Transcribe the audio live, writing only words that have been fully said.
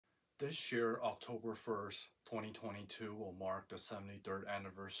This year, October 1st, 2022, will mark the 73rd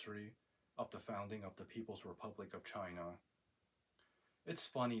anniversary of the founding of the People's Republic of China. It's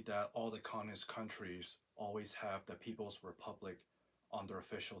funny that all the communist countries always have the People's Republic on their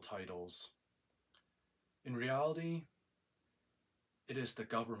official titles. In reality, it is the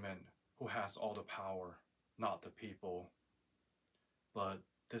government who has all the power, not the people. But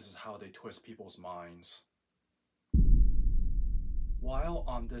this is how they twist people's minds. While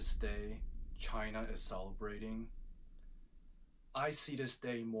on this day, China is celebrating, I see this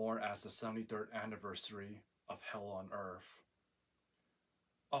day more as the 73rd anniversary of Hell on Earth.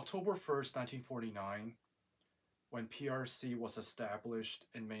 October 1st, 1949, when PRC was established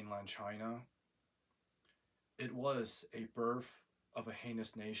in mainland China, it was a birth of a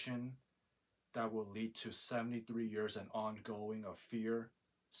heinous nation that will lead to 73 years and ongoing of fear,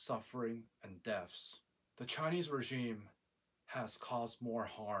 suffering, and deaths. The Chinese regime has caused more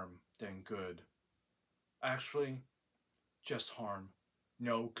harm than good. Actually, just harm,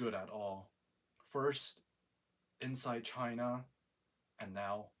 no good at all. First, inside China, and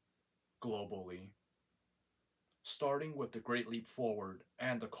now, globally. Starting with the Great Leap Forward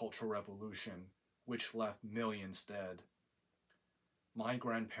and the Cultural Revolution, which left millions dead. My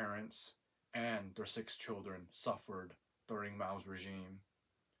grandparents and their 6 children suffered during Mao's regime.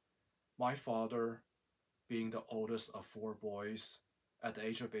 My father, being the oldest of 4 boys, at the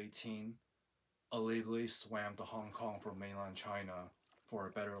age of 18, illegally swam to Hong Kong from mainland China for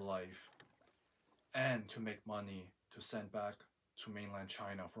a better life, and to make money to send back to mainland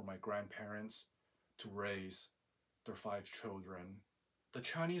China for my grandparents to raise their 5 children. The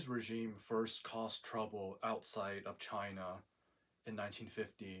Chinese regime first caused trouble outside of China in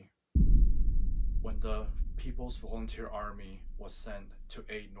 1950, when the People's Volunteer Army was sent to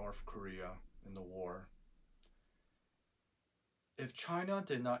aid North Korea in the war. If China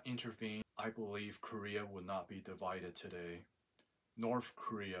did not intervene, I believe Korea would not be divided today. North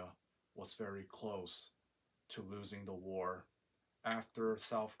Korea was very close to losing the war after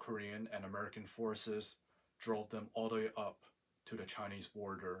South Korean and American forces drove them all the way up to the Chinese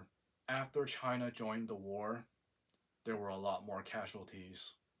border. After China joined the war, there were a lot more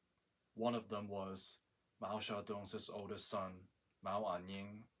casualties. One of them was Mao Zedong's oldest son, Mao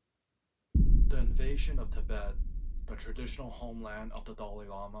Anying. The invasion of Tibet, the traditional homeland of the Dalai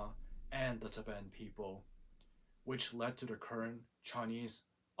Lama and the Tibetan people, which led to the current Chinese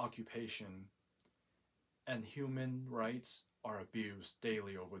occupation, and human rights are abused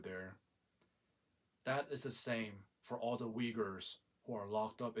daily over there. That is the same for all the Uyghurs who are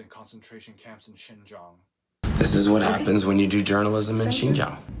locked up in concentration camps in Xinjiang. This is what happens when you do journalism in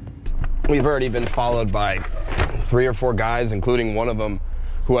Xinjiang. We've already been followed by 3 or 4 guys, including one of them,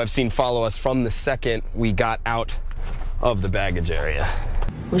 who I've seen follow us from the second we got out of the baggage area.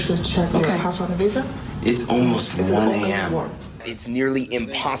 We should check your passport and visa. It's almost 1 a.m. It's nearly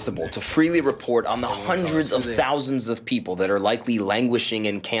impossible to freely report on the hundreds of thousands of people that are likely languishing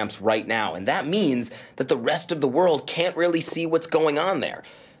in camps right now, and that means that the rest of the world can't really see what's going on there.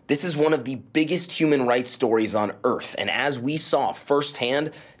 This is one of the biggest human rights stories on Earth, and as we saw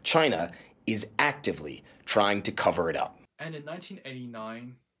firsthand, China is actively trying to cover it up. And in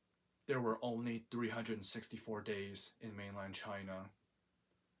 1989, there were only 364 days in mainland China.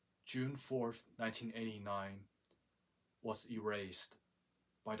 June 4th, 1989 was erased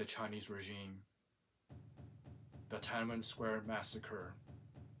by the Chinese regime. The Tiananmen Square massacre.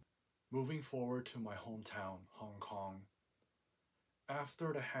 Moving forward to my hometown, Hong Kong.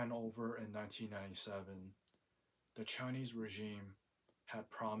 After the handover in 1997, the Chinese regime had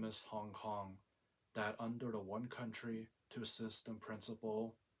promised Hong Kong that under the one country, two system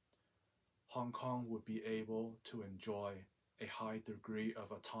principle, Hong Kong would be able to enjoy a high degree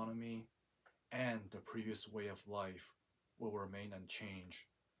of autonomy and the previous way of life will remain unchanged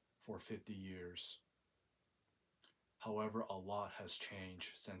for 50 years. However, a lot has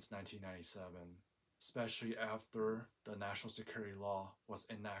changed since 1997, especially after the National Security Law was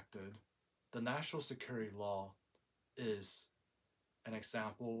enacted. The National Security Law is an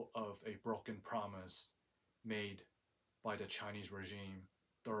example of a broken promise made by the Chinese regime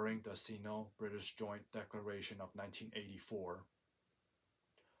during the Sino-British Joint Declaration of 1984.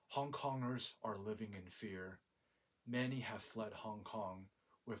 Hong Kongers are living in fear. Many have fled Hong Kong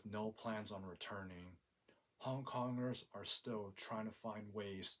with no plans on returning. Hong Kongers are still trying to find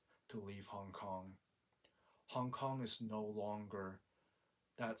ways to leave Hong Kong. Hong Kong is no longer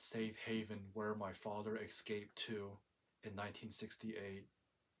that safe haven where my father escaped to in 1968.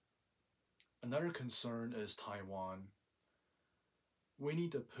 Another concern is Taiwan. Winnie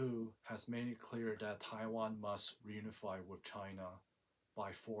the Pooh has made it clear that Taiwan must reunify with China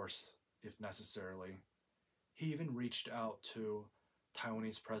by force if necessarily. He even reached out to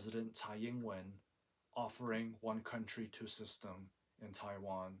Taiwanese President Tsai Ing-wen, offering one country, two system in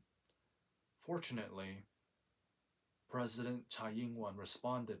Taiwan. Fortunately, President Tsai Ing-wen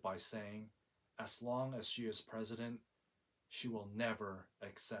responded by saying, as long as she is president, she will never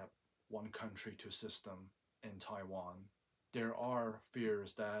accept one country, two system in Taiwan. There are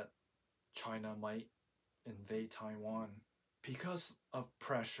fears that China might invade Taiwan. Because of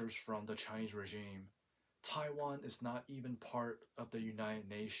pressures from the Chinese regime, Taiwan is not even part of the United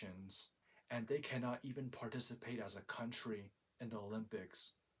Nations, and they cannot even participate as a country in the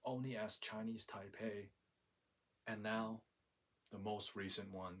Olympics, only as Chinese Taipei. And now, the most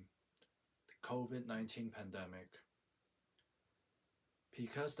recent one, the COVID-19 pandemic.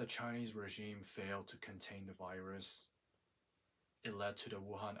 Because the Chinese regime failed to contain the virus, it led to the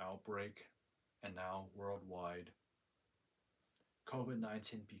Wuhan outbreak, and now worldwide.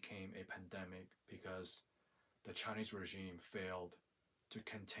 COVID-19 became a pandemic because the Chinese regime failed to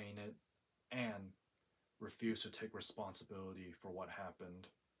contain it and refused to take responsibility for what happened.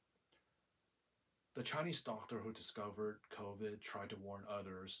 The Chinese doctor who discovered COVID tried to warn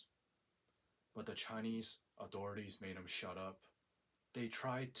others, but the Chinese authorities made him shut up. They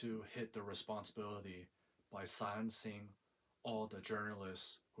tried to hit the responsibility by silencing all the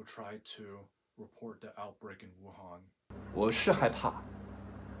journalists who tried to report the outbreak in Wuhan. 我是害怕，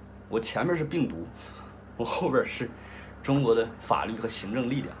我前面是病毒，我后边是中国的法律和行政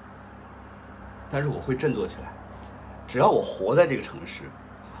力量，但是我会振作起来。只要我活在这个城市，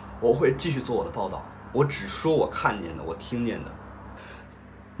我会继续做我的报道，我只说我看见的，我听见的。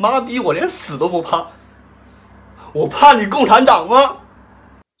妈逼，我连死都不怕，我怕你共产党吗？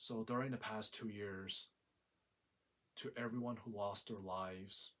 So during the past 2 years, to everyone who lost their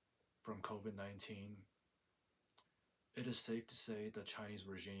lives from COVID-19, it is safe to say the Chinese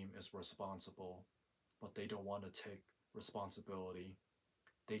regime is responsible, but they don't want to take responsibility.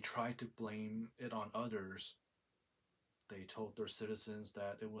 They try to blame it on others. They told their citizens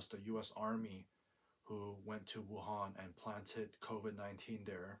that it was the US Army who went to Wuhan and planted COVID-19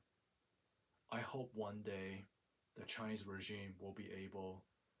 there. I hope one day the Chinese regime will be able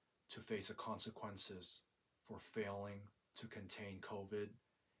to face the consequences for failing to contain COVID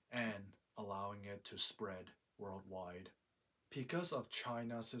and allowing it to spread worldwide. Because of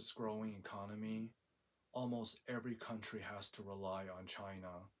China's growing economy, almost every country has to rely on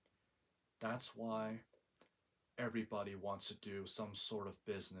China. That's why everybody wants to do some sort of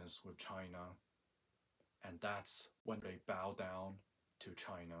business with China. And that's when they bow down to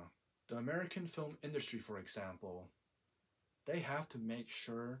China. The American film industry, for example, they have to make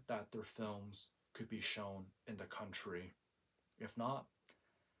sure that their films could be shown in the country. If not,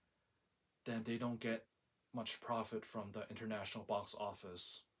 then they don't get much profit from the international box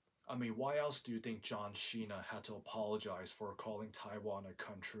office. I mean, why else do you think John Cena had to apologize for calling Taiwan a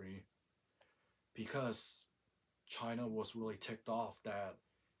country? Because China was really ticked off that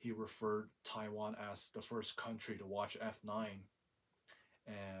he referred Taiwan as the first country to watch F9.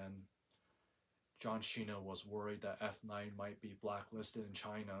 And John Cena was worried that F9 might be blacklisted in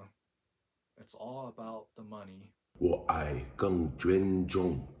China. It's all about the money. 我爱更尊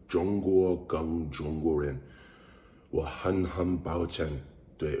重中国，更中国人。我很抱歉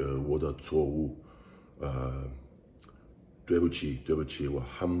对我的错误，对不起，我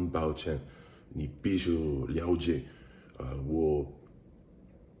很抱歉。你必须了解，我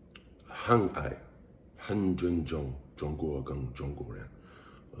很爱、很尊重中国跟中国人。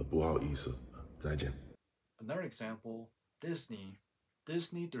不好意思，再见。 Another example, Disney.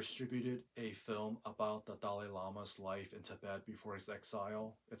 Disney distributed a film about the Dalai Lama's life in Tibet before his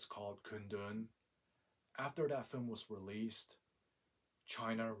exile. It's called Kundun. After that film was released,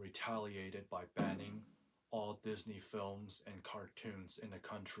 China retaliated by banning all Disney films and cartoons in the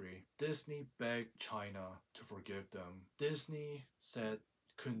country. Disney begged China to forgive them. Disney said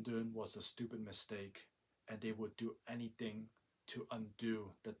Kundun was a stupid mistake and they would do anything to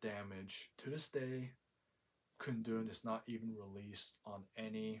undo the damage. To this day, Kundun is not even released on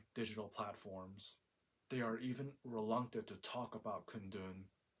any digital platforms. They are even reluctant to talk about Kundun,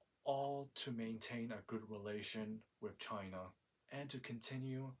 all to maintain a good relation with China and to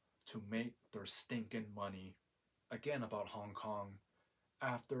continue to make their stinking money. Again about Hong Kong,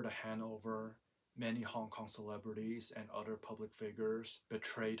 after the handover, many Hong Kong celebrities and other public figures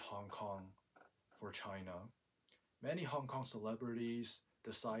betrayed Hong Kong for China. Many Hong Kong celebrities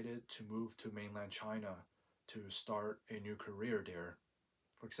decided to move to mainland China to start a new career there.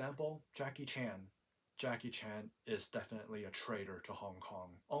 For example, Jackie Chan. Jackie Chan is definitely a traitor to Hong Kong.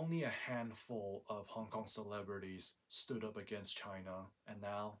 Only a handful of Hong Kong celebrities stood up against China, and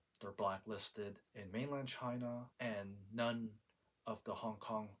now they're blacklisted in mainland China, and none of the Hong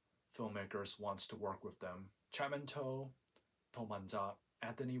Kong filmmakers wants to work with them. Chapman To, To Man-jak,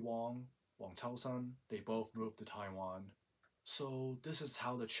 Anthony Wong, Wong Chao-sun, they both moved to Taiwan. So this is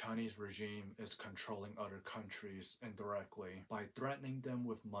how the Chinese regime is controlling other countries indirectly, by threatening them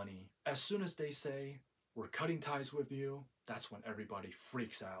with money. As soon as they say, we're cutting ties with you, that's when everybody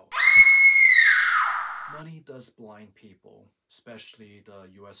freaks out. Money does blind people, especially the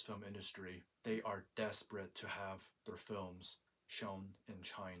US film industry. They are desperate to have their films shown in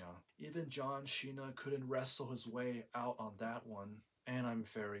China. Even John Cena couldn't wrestle his way out on that one. And I'm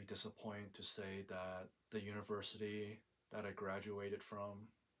very disappointed to say that the university that I graduated from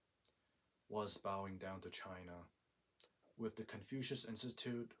was bowing down to China. With the Confucius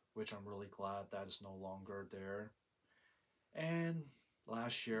Institute, which I'm really glad that is no longer there. And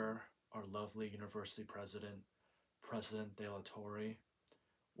last year, our lovely university president, President De La Torre,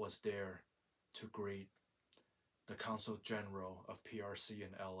 was there to greet the Consul General of PRC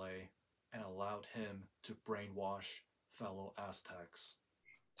in LA and allowed him to brainwash fellow Aztecs.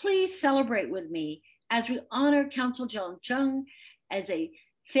 Please celebrate with me as we honor Council John Chung as a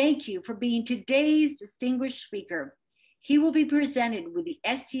thank you for being today's distinguished speaker. He will be presented with the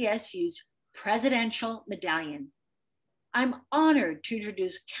STSU's Presidential Medallion. I'm honored to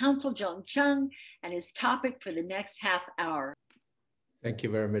introduce Council John Chung and his topic for the next half hour. Thank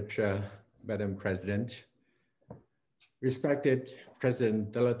you very much, Madam President. Respected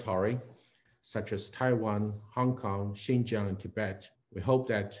President De La Torre, such as Taiwan, Hong Kong, Xinjiang, and Tibet, we hope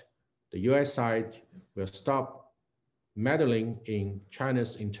that the US side will stop meddling in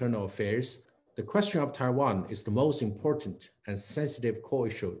China's internal affairs. The question of Taiwan is the most important and sensitive core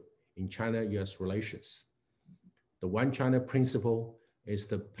issue in China-US relations. The One China principle is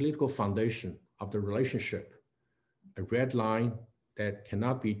the political foundation of the relationship, a red line that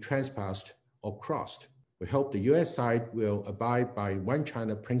cannot be trespassed or crossed. We hope the US side will abide by One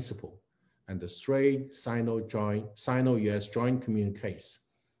China principle and the three Sino-US joint communiques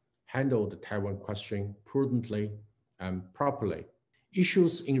handle the Taiwan question prudently and properly.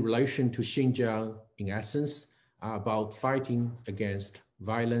 Issues in relation to Xinjiang, in essence, are about fighting against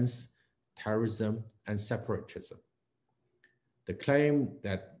violence, terrorism, and separatism. The claim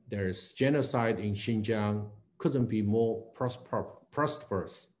that there is genocide in Xinjiang couldn't be more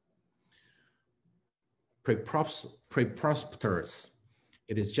preposterous.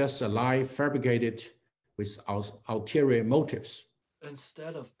 It is just a lie fabricated with ulterior motives.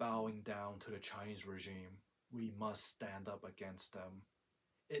 Instead of bowing down to the Chinese regime, we must stand up against them.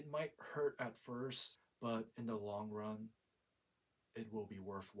 It might hurt at first, but in the long run, it will be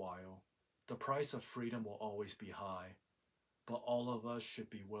worthwhile. The price of freedom will always be high, but all of us should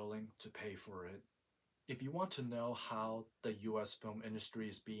be willing to pay for it. If you want to know how the US film industry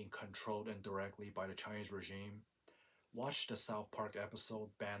is being controlled indirectly by the Chinese regime, watch the South Park episode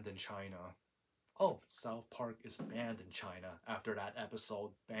Banned in China. Oh, South Park is banned in China after that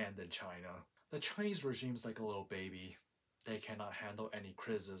episode Banned in China. The Chinese regime's like a little baby. They cannot handle any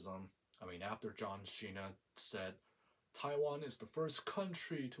criticism. I mean, after John Cena said, Taiwan is the first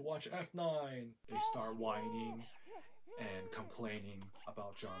country to watch F9, they start whining and complaining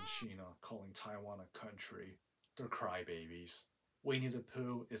about John Cena calling Taiwan a country. They're crybabies. Winnie the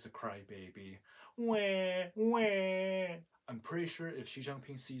Pooh is a crybaby. Wah, wah. I'm pretty sure if Xi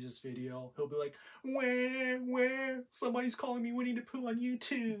Jinping sees this video, he'll be like, wah, wah, somebody's calling me Winnie the Pooh on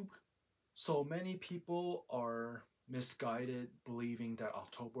YouTube. So many people are misguided, believing that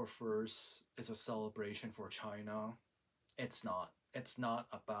October 1st is a celebration for China. It's not. It's not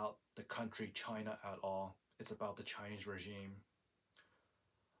about the country China at all. It's about the Chinese regime.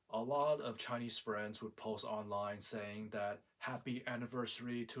 A lot of Chinese friends would post online saying that happy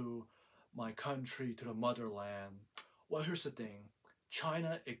anniversary to my country, to the motherland. Well, here's the thing.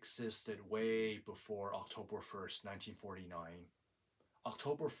 China existed way before October 1st, 1949.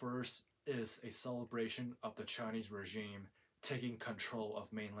 October 1st is a celebration of the Chinese regime taking control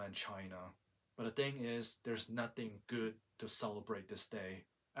of mainland China. But the thing is, there's nothing good to celebrate this day.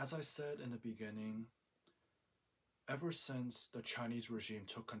 As I said in the beginning, ever since the Chinese regime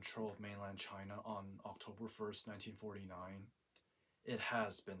took control of mainland China on October 1st, 1949, it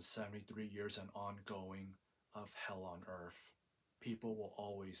has been 73 years and ongoing of hell on earth. People will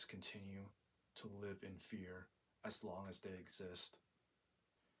always continue to live in fear as long as they exist.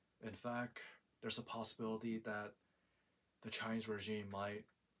 In fact, there's a possibility that the Chinese regime might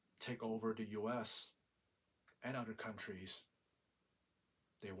take over the US and other countries.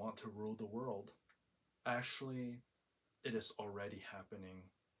 They want to rule the world. Actually, it is already happening.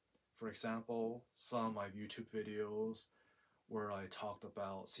 For example, some of my YouTube videos where I talked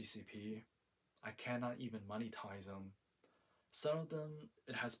about CCP, I cannot even monetize them. Some of them,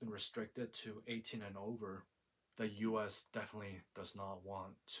 it has been restricted to 18 and over. The US definitely does not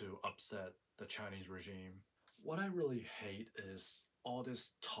want to upset the Chinese regime. What I really hate is all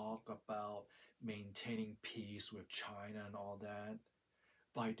this talk about maintaining peace with China and all that.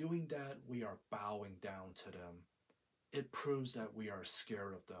 By doing that, we are bowing down to them. It proves that we are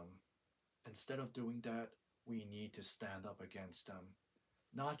scared of them. Instead of doing that, we need to stand up against them.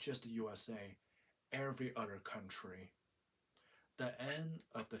 Not just the USA, every other country. The end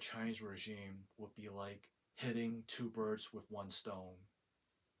of the Chinese regime would be like hitting two birds with one stone.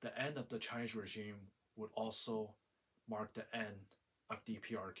 The end of the Chinese regime would also mark the end of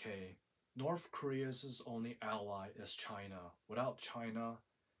DPRK. North Korea's only ally is China. Without China,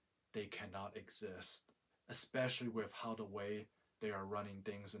 they cannot exist, especially with how the way they are running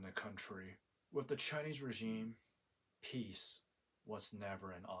things in the country. With the Chinese regime, peace was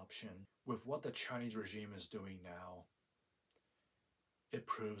never an option. With what the Chinese regime is doing now, it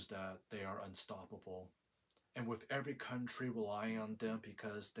proves that they are unstoppable. And with every country relying on them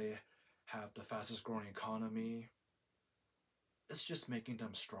because they have the fastest growing economy, it's just making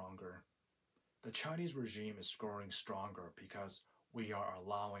them stronger. The Chinese regime is growing stronger because we are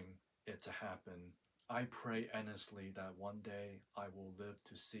allowing it to happen. I pray earnestly that one day I will live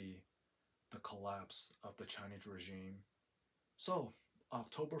to see the collapse of the Chinese regime. So,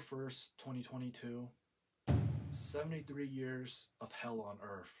 October 1st, 2022, 73 years of hell on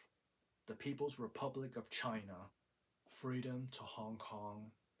earth. The People's Republic of China, freedom to Hong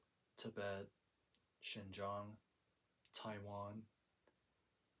Kong, Tibet, Xinjiang, Taiwan,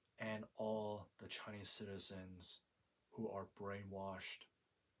 and all the Chinese citizens who are brainwashed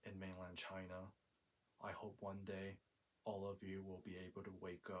in mainland China. I hope one day all of you will be able to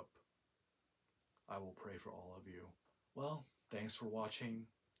wake up. I will pray for all of you. Well, thanks for watching.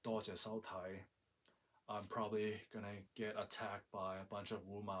 多謝收睇. I'm probably gonna get attacked by a bunch of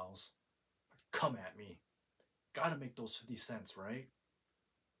Wu Maos. Come at me. Gotta make those 50 cents, right?